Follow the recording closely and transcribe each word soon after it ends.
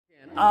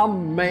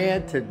I'm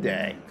mad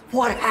today.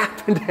 What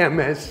happened to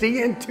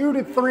MSC in 2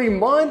 to 3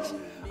 months?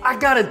 I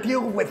gotta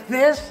deal with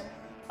this?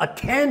 A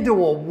 10 to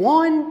a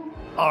 1?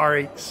 All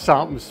right,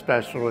 something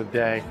special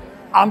today.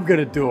 I'm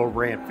gonna do a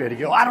rant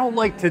video. I don't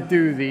like to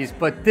do these,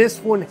 but this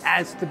one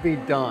has to be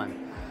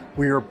done.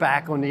 We are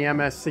back on the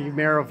MSC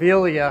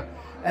Meraviglia,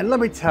 and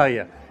let me tell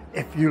you,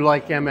 if you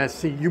like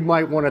MSC, you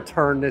might want to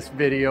turn this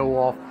video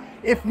off.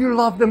 If you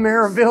love the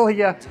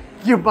Meraviglia,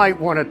 you might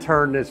want to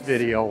turn this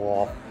video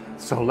off.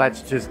 So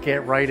let's just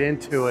get right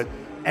into it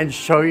and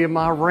show you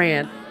my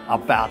rant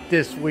about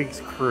this week's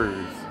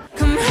cruise.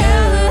 Come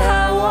hell or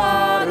high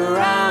water,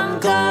 I'm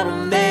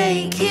gonna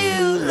make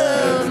you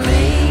love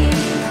me.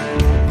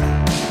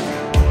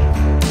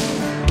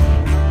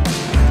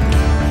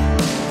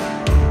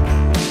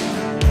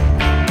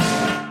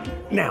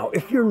 Now,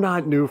 if you're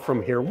not new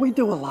from here, we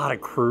do a lot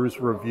of cruise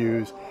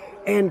reviews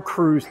and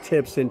cruise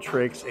tips and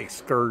tricks,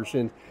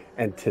 excursions,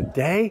 and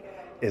today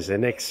is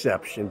an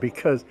exception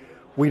because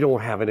we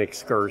don't have an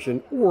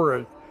excursion or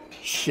a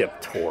ship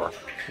tour.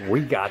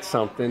 We got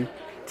something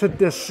to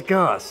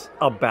discuss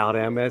about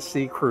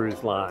MSC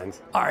Cruise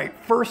Lines. All right,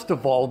 first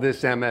of all,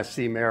 this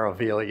MSC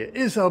Meraviglia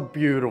is a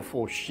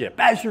beautiful ship,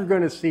 as you're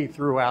gonna see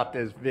throughout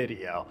this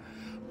video.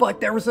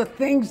 But there was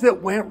things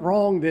that went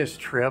wrong this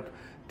trip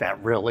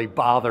that really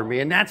bother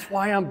me, and that's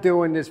why I'm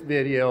doing this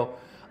video.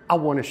 I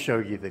wanna show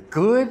you the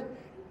good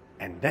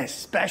and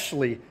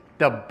especially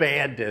the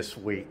bad this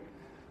week.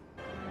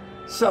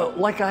 So,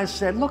 like I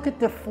said, look at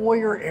the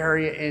foyer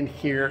area in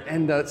here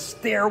and the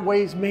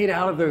stairways made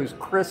out of those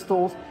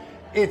crystals.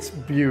 It's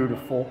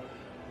beautiful.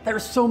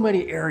 There's so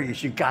many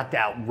areas. You got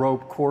that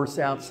rope course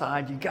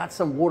outside. You got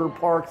some water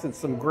parks and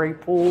some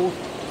great pools.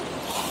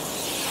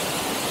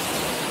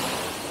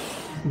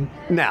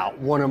 Now,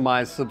 one of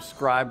my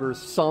subscribers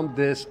summed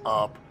this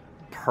up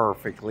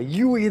perfectly.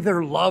 You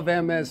either love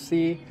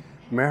MSC,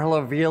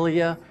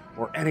 Meraviglia,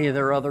 or any of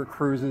their other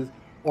cruises,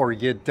 or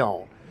you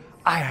don't.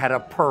 I had a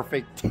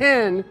perfect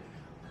 10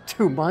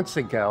 2 months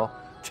ago.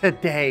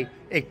 Today,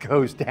 it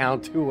goes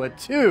down to a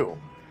 2.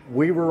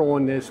 We were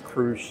on this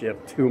cruise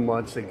ship 2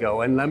 months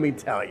ago, and let me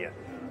tell you,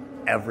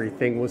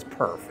 everything was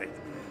perfect.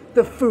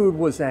 The food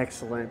was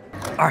excellent.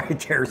 All right,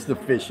 there's the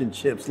fish and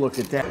chips. Look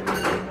at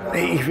that.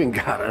 They even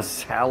got a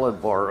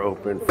salad bar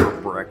open for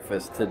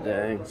breakfast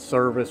today.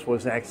 Service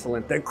was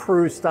excellent. The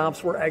cruise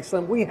stops were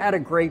excellent. We had a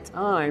great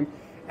time,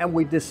 and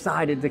we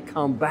decided to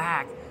come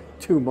back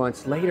 2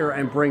 months later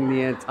and bring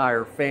the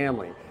entire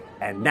family.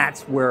 And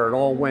that's where it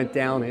all went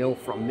downhill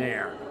from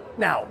there.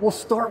 Now, we'll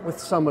start with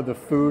some of the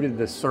food and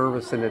the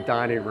service in the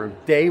dining room.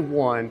 Day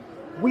one,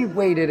 we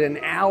waited an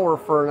hour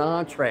for an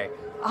entree.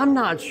 I'm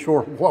not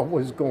sure what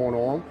was going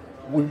on.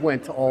 We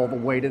went all the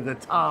way to the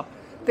top.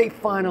 They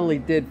finally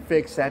did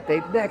fix that.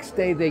 Next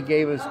day, they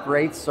gave us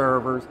great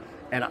servers,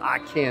 and I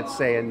can't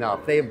say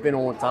enough. They have been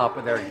on top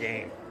of their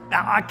game.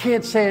 Now, I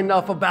can't say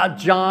enough about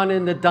John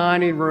in the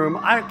dining room.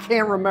 I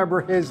can't remember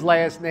his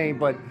last name,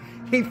 but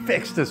he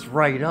fixed us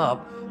right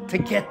up to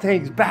get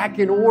things back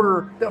in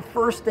order. The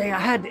first day, I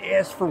had to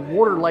ask for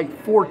water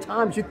like 4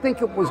 times. You'd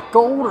think it was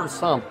gold or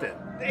something.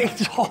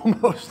 It's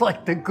almost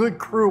like the good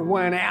crew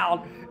went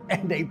out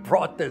and they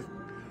brought the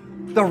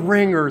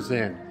ringers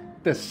in,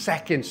 the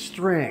second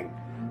string.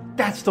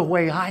 That's the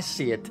way I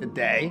see it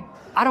today.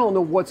 I don't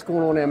know what's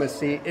going on,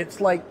 MSC. It's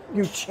like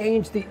you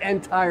changed the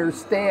entire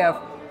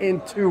staff in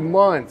 2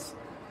 months.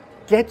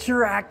 Get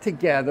your act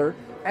together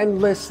and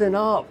listen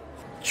up.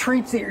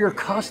 Treat your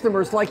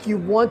customers like you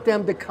want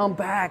them to come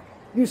back.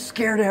 You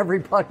scared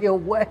everybody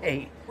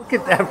away. Look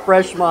at that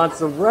fresh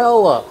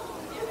mozzarella.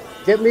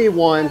 Get me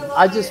one.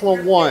 I just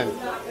want one.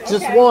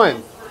 Just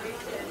one.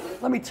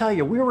 Let me tell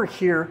you, we were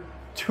here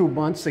 2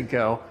 months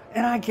ago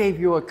and I gave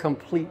you a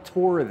complete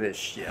tour of this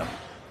ship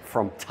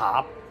from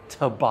top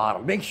to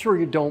bottom. Make sure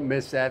you don't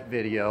miss that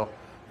video.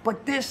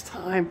 But this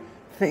time,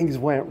 things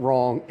went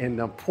wrong in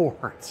the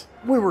ports.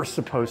 We were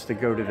supposed to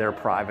go to their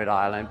private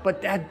island,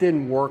 but that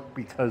didn't work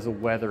because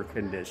of weather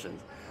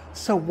conditions.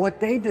 So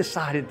what they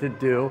decided to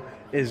do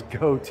is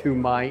go to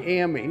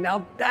Miami.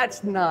 Now,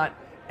 that's not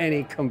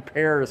any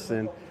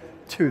comparison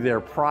to their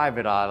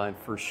private island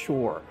for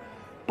sure.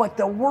 But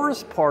the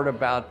worst part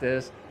about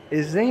this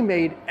is they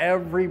made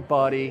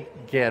everybody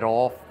get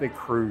off the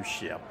cruise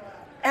ship.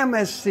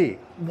 MSC,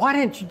 why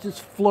didn't you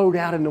just float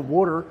out in the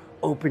water,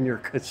 open your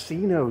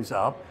casinos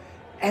up,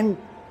 and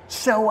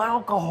sell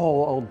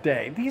alcohol all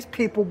day? These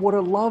people would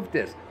have loved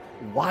this.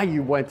 Why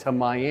you went to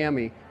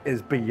Miami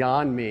is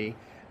beyond me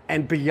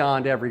and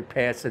beyond every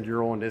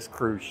passenger on this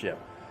cruise ship.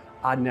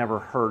 I never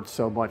heard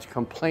so much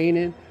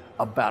complaining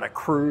about a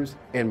cruise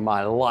in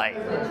my life.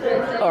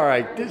 All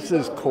right, this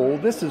is cool.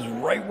 This is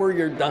right where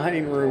your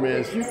dining room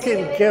is. You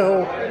can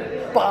go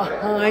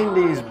behind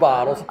these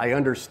bottles. I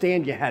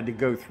understand you had to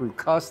go through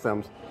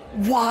customs.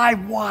 Why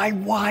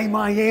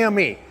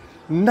Miami?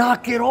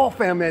 Knock it off,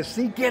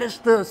 MSC. Get us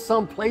to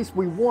some place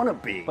we want to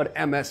be. But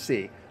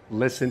MSC,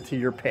 listen to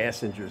your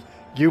passengers.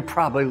 You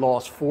probably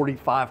lost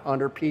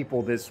 4,500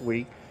 people this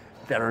week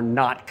that are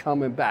not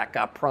coming back.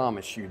 I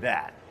promise you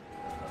that.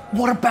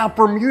 What about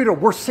Bermuda?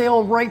 We're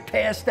sailing right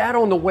past that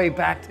on the way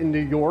back to New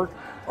York.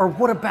 Or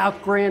what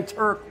about Grand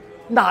Turk?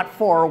 Not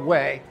far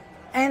away.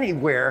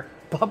 Anywhere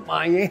but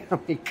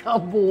Miami.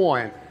 Come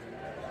on.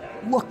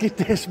 Look at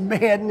this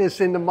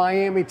madness in the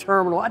Miami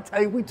terminal. I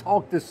tell you, we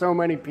talked to so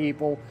many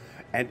people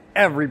and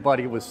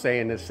everybody was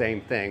saying the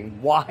same thing.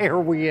 Why are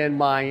we in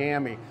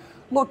Miami?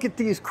 Look at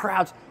these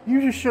crowds.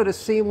 You just should have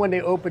seen when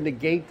they opened the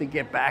gate to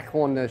get back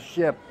on the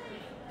ship.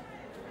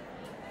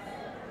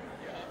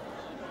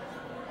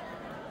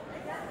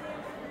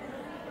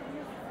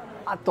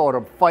 I thought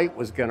a fight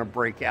was gonna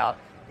break out.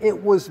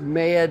 It was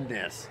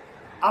madness.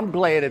 I'm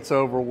glad it's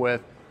over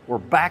with. We're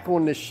back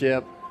on the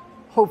ship.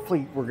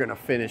 Hopefully we're gonna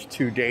finish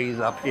 2 days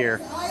up here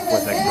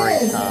with a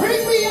great time.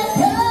 Bring me a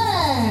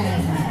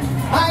pen!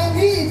 I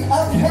need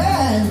a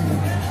pen!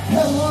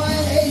 Come on,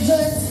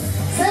 agents.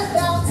 Sit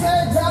down,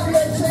 sir. Drop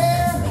your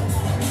chair.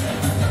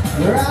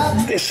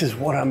 This is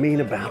what I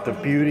mean about the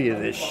beauty of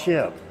this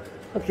ship.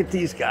 Look at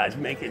these guys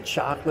making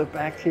chocolate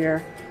back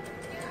here.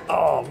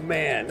 Oh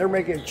man, they're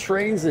making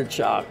trays of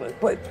chocolate.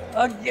 But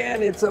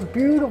again, it's a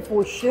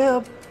beautiful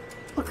ship.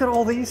 Look at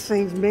all these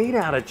things made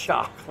out of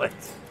chocolate.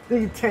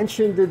 The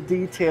attention to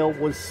detail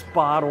was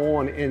spot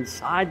on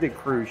inside the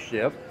cruise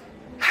ship.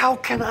 How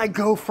can I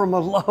go from a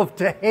love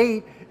to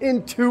hate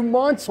in 2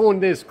 months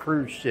on this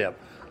cruise ship?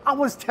 I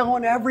was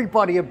telling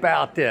everybody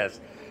about this.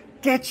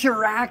 Get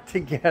your act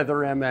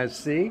together,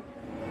 MSC.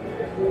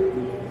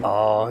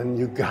 Oh, and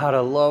you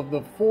gotta love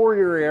the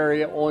foyer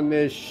area on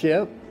this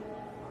ship.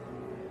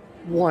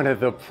 One of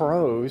the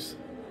pros.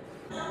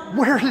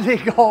 Where did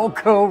it all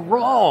go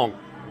wrong?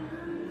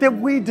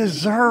 Did we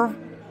deserve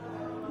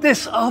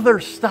this other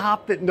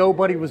stop that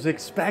nobody was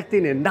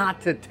expecting and not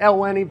to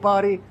tell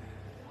anybody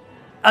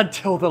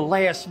until the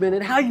last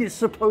minute? How are you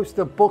supposed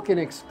to book an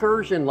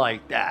excursion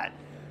like that?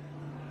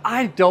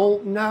 I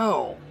don't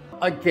know.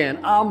 Again,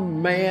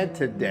 I'm mad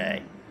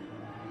today.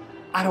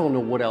 I don't know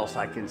what else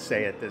I can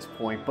say at this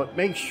point, but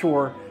make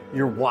sure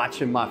you're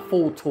watching my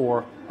full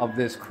tour of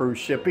this cruise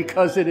ship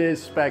because it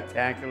is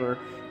spectacular.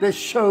 The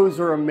shows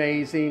are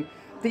amazing.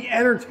 The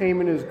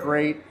entertainment is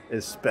great,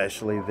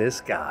 especially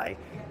this guy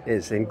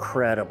is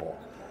incredible.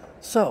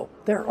 So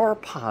there are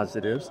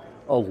positives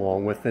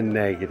along with the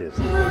negatives.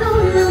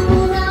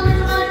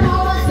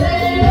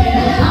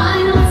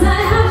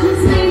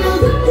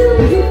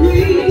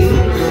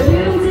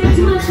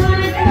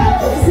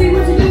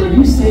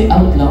 You say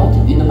out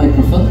loud in the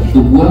microphone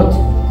the word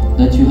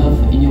that you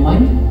have in your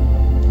mind?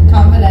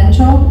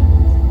 Confidential?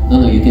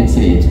 No, you can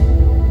say it.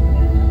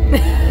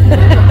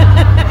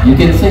 You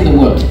can say the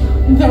word.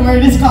 The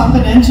word is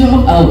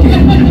confidential. Okay.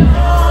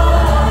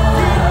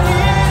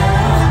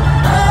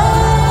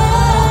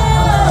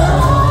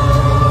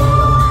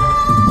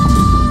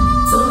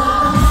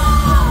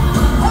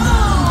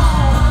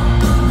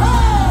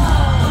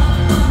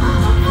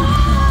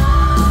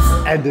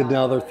 And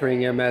another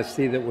thing,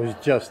 MSC, that was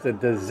just a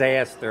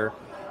disaster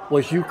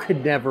was you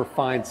could never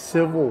find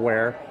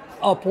silverware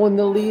up on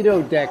the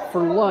Lido deck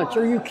for lunch.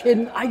 Are you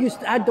kidding? I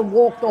had to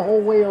walk the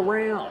whole way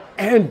around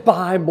and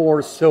buy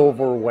more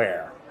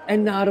silverware.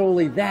 And not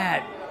only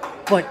that,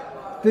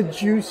 but the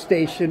juice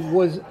station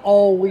was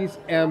always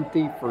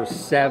empty for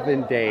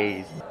 7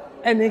 days.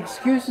 And the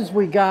excuses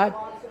we got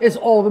is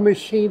all the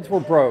machines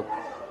were broke.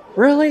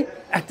 Really?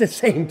 At the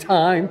same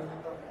time?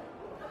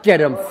 Get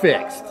them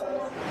fixed.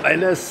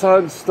 And the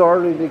sun's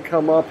starting to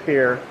come up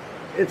here.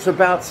 It's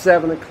about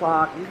 7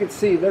 o'clock. You can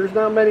see there's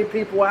not many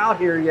people out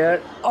here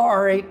yet.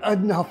 All right,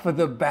 enough of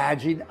the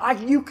badging.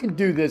 You can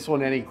do this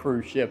on any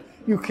cruise ship.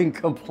 You can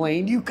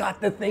complain. You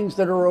got the things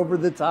that are over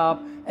the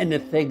top and the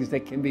things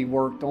that can be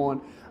worked on.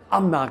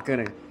 I'm not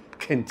gonna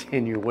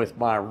continue with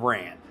my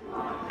rant.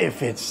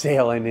 If it's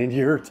sailing in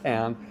your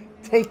town,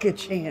 take a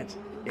chance.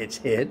 It's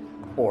hit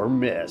or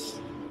miss.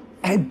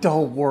 And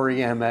don't worry,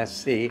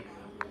 MSC,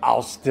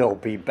 I'll still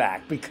be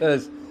back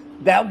because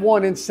that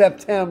one in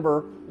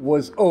September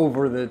was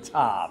over the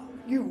top.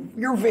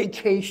 Your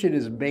vacation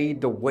is made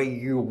the way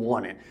you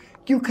want it.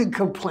 You can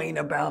complain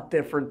about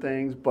different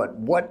things, but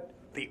what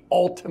the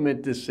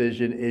ultimate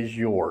decision is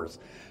yours.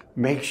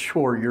 Make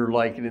sure you're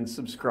liking and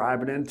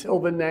subscribing. Until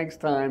the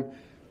next time,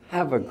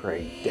 have a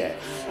great day.